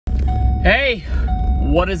Hey,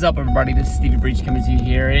 what is up, everybody? This is Stevie Breach coming to you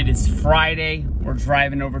here. It is Friday. We're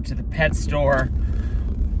driving over to the pet store.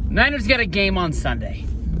 Niners got a game on Sunday.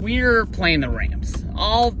 We're playing the Rams.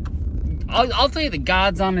 I'll tell you the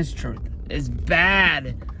God's honest truth. As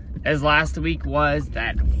bad as last week was,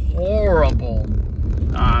 that horrible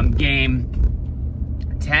game,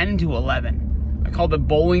 10-11. I called it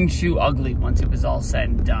bowling shoe ugly once it was all said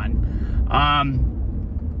and done.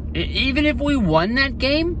 Even if we won that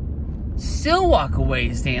game, still walk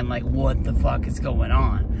away saying, like, what the fuck is going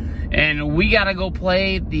on? And we got to go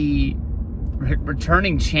play the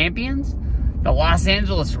returning champions, the Los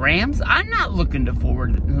Angeles Rams. I'm not looking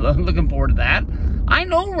forward to that. I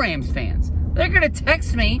know Rams fans. They're going to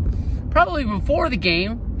text me probably before the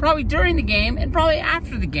game, probably during the game, and probably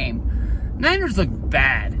after the game. Niners look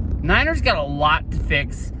bad. Niners got a lot to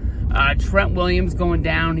fix. Trent Williams going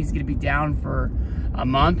down. He's going to be down for a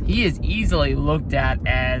month. He is easily looked at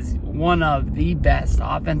as one of the best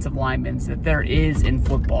offensive linemen that there is in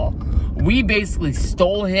football. We basically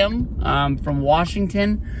stole him from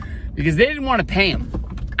Washington because they didn't want to pay him.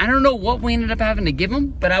 I don't know what we ended up having to give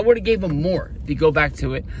him, but I would have gave him more if you go back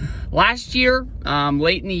to it. Last year,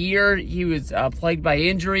 late in the year, he was plagued by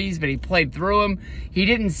injuries, but he played through them. He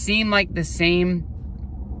didn't seem like the same,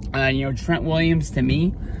 Trent Williams to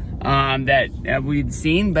me that we'd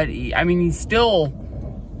seen, but he still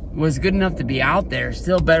was good enough to be out there,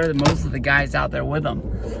 still better than most of the guys out there with him.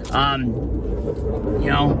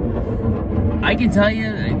 I can tell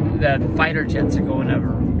you that the fighter jets are going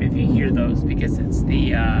over if you hear those, because it's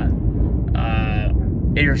the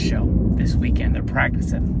air show this weekend. They're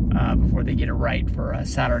practicing before they get it right for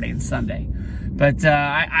Saturday and Sunday. But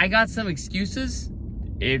I got some excuses,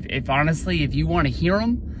 if honestly, if you want to hear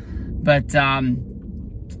them. But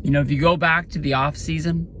if you go back to the off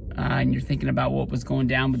season, and you're thinking about what was going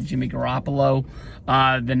down with Jimmy Garoppolo,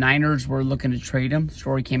 the Niners were looking to trade him.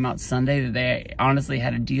 Story came out Sunday that they honestly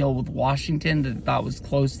had a deal with Washington that they thought was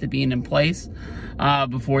close to being in place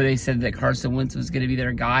before they said that Carson Wentz was going to be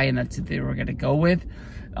their guy, and that's what they were going to go with.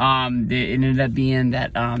 It ended up being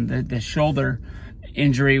that the shoulder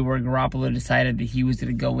injury where Garoppolo decided that he was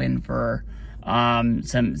going to go in for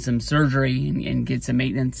some surgery and get some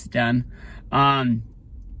maintenance done.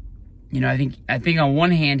 I think on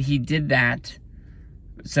one hand he did that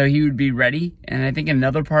so he would be ready, and I think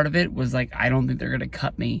another part of it was like, I don't think they're going to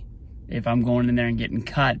cut me if I'm going in there and getting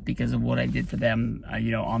cut because of what I did for them,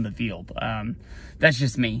 on the field. That's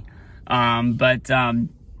just me. But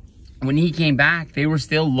when he came back, they were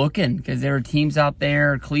still looking because there were teams out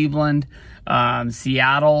there, Cleveland,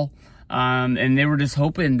 Seattle, and they were just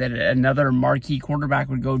hoping that another marquee quarterback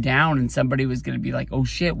would go down and somebody was going to be like, oh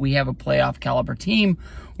shit, we have a playoff caliber team.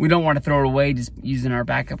 We don't want to throw it away just using our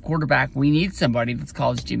backup quarterback. We need somebody that's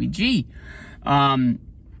called Jimmy G.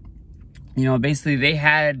 Basically they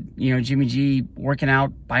had, Jimmy G working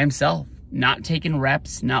out by himself, not taking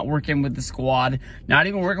reps, not working with the squad, not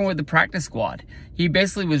even working with the practice squad. He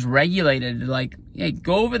basically was regulated, like, hey,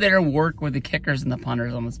 go over there and work with the kickers and the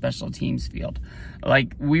punters on the special teams field.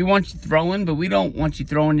 Like, we want you throwing, but we don't want you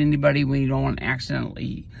throwing to anybody. We don't want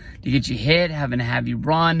accidentally to get you hit, having to have you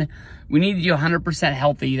run. We need you 100%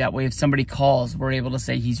 healthy. That way, if somebody calls, we're able to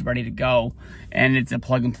say he's ready to go, and it's a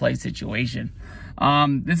plug-and-play situation.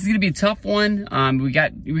 This is going to be a tough one. We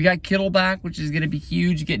got Kittle back, which is going to be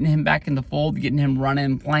huge, getting him back in the fold, getting him running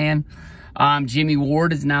and playing. Jimmy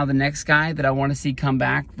Ward is now the next guy that I want to see come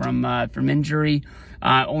back from injury.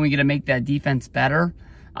 Only going to make that defense better.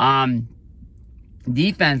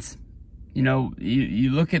 Defense,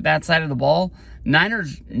 you look at that side of the ball,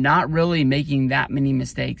 Niners not really making that many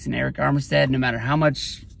mistakes. And Eric Armstead, no matter how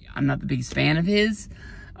much I'm not the biggest fan of his,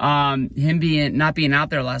 him not being out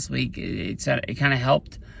there last week, it kind of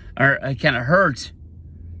helped, or it kind of hurt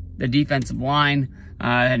the defensive line.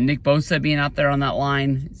 Nick Bosa being out there on that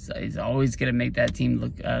line is always going to make that team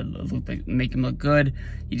make him look good.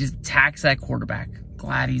 He just attacks that quarterback.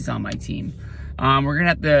 Glad he's on my team. We're going to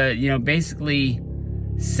have to, basically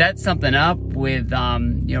set something up with,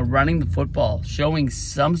 running the football, showing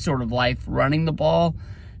some sort of life, running the ball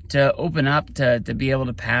to open up to be able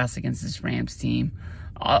to pass against this Rams team.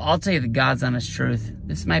 I'll tell you the God's honest truth.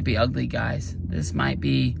 This might be ugly, guys. This might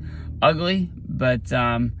be ugly, but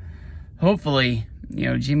hopefully,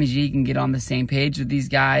 Jimmy G can get on the same page with these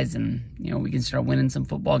guys, and we can start winning some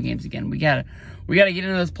football games again. We gotta get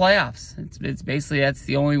into those playoffs. It's basically, that's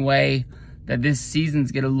the only way that this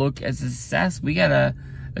season's gonna look as a success. We got a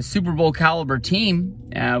Super Bowl caliber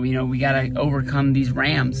team. We gotta overcome these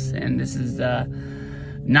Rams, and this is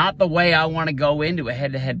not the way I want to go into a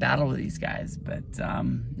head-to-head battle with these guys, but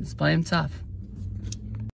let's play them tough.